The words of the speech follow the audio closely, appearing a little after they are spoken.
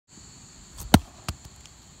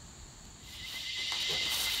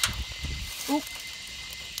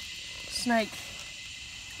snake.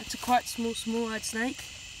 It's a quite small-eyed snake.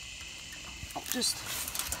 I'll just...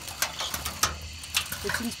 The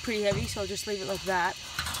thing's pretty heavy, so I'll just leave it like that.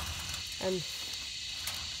 And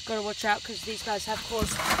gotta watch out because these guys have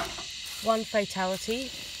caused one fatality.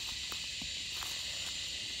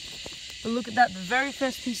 But look at that, the very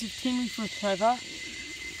first piece of tin we flipped over,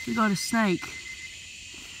 we got a snake.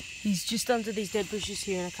 He's just under these dead bushes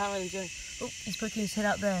here and I can't really do. Oh, he's poking his head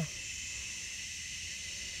out there.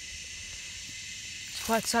 It's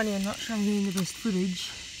quite sunny, I'm not sure I'm getting the best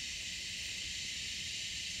footage.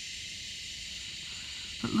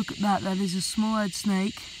 But look at that, that is a small-eyed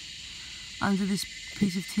snake under this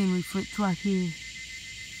piece of tin we flipped right here.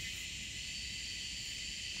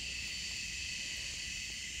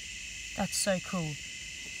 That's so cool.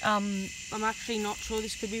 I'm actually not sure,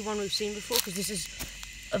 this could be one we've seen before because this is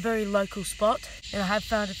a very local spot and I have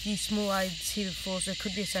found a few small-eyeds here before, so it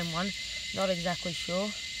could be the same one. Not exactly sure.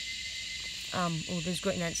 Oh, there's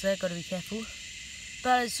green ants there, gotta be careful.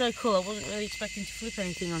 That is so cool, I wasn't really expecting to flip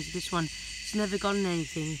anything onto this one. It's never gotten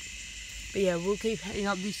anything. But yeah, we'll keep heading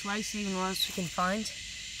up this way, seeing what else we can find.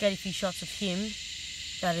 Get a few shots of him.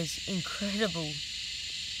 That is incredible.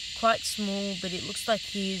 Quite small, but it looks like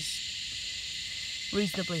he's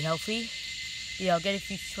reasonably healthy. Yeah, I'll get a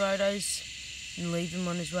few photos and leave him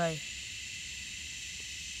on his way.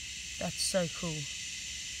 That's so cool.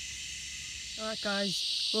 Alright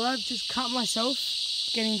guys, well I've just cut myself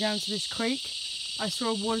getting down to this creek. I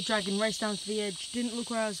saw a water dragon race down to the edge. Didn't look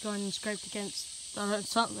where I was going and scraped against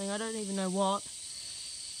something, I don't even know what.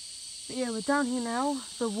 But yeah, we're down here now.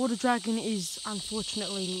 The water dragon is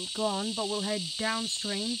unfortunately gone, but we'll head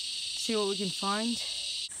downstream, see what we can find.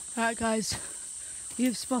 Alright guys, we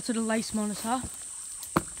have spotted a lace monitor.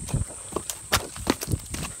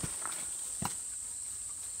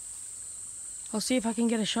 I'll see if I can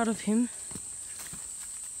get a shot of him.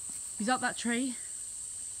 He's up that tree.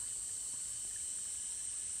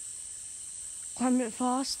 Climbing it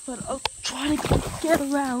fast, but I'll try to get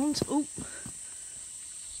around. Oh.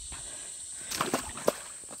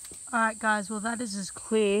 Alright guys, well that is as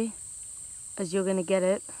clear as you're gonna get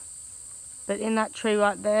it. But in that tree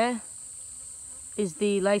right there is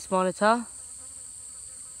the lace monitor.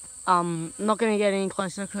 Not gonna get any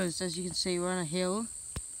closer because as you can see we're on a hill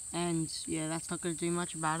and yeah, that's not gonna do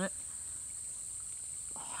much about it.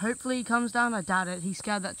 Hopefully he comes down, I doubt it. He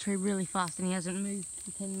scaled that tree really fast and he hasn't moved for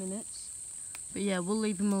 10 minutes. But yeah, we'll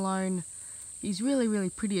leave him alone. He's really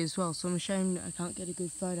pretty as well, so I'm ashamed I can't get a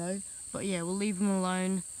good photo. But yeah, we'll leave him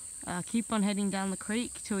alone. Keep on heading down the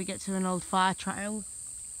creek till we get to an old fire trail.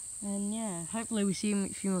 And yeah, hopefully we see a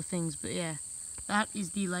few more things. But yeah, that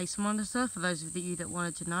is the lace monitor for those of you that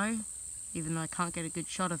wanted to know, even though I can't get a good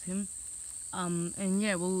shot of him. And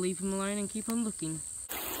yeah, we'll leave him alone and keep on looking.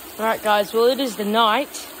 Alright guys, well it is the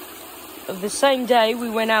night of the same day we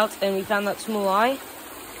went out and we found that small eye.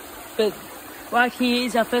 But right here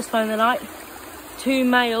is our first find of the night. 2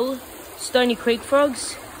 male stony creek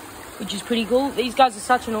frogs, which is pretty cool. These guys are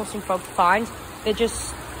such an awesome frog to find. They're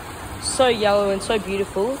just so yellow and so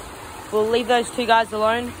beautiful. We'll leave those 2 guys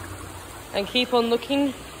alone and keep on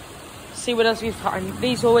looking, see what else we find.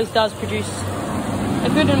 These always does produce a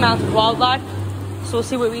good amount of wildlife, so we'll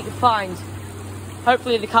see what we can find.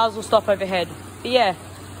 Hopefully the cars will stop overhead. But yeah,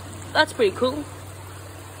 that's pretty cool.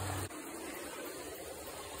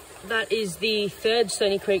 That is the 3rd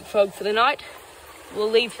Stony Creek frog for the night. We'll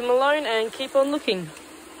leave him alone and keep on looking.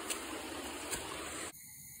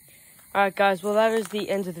 Alright guys, well that is the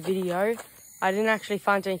end of the video. I didn't actually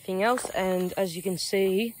find anything else, and as you can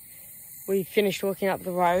see, we finished walking up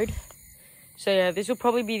the road. So yeah, this will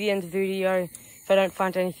probably be the end of the video if I don't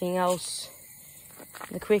find anything else.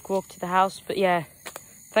 A quick walk to the house, but yeah,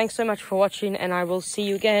 thanks so much for watching and I will see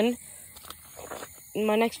you again in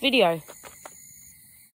my next video.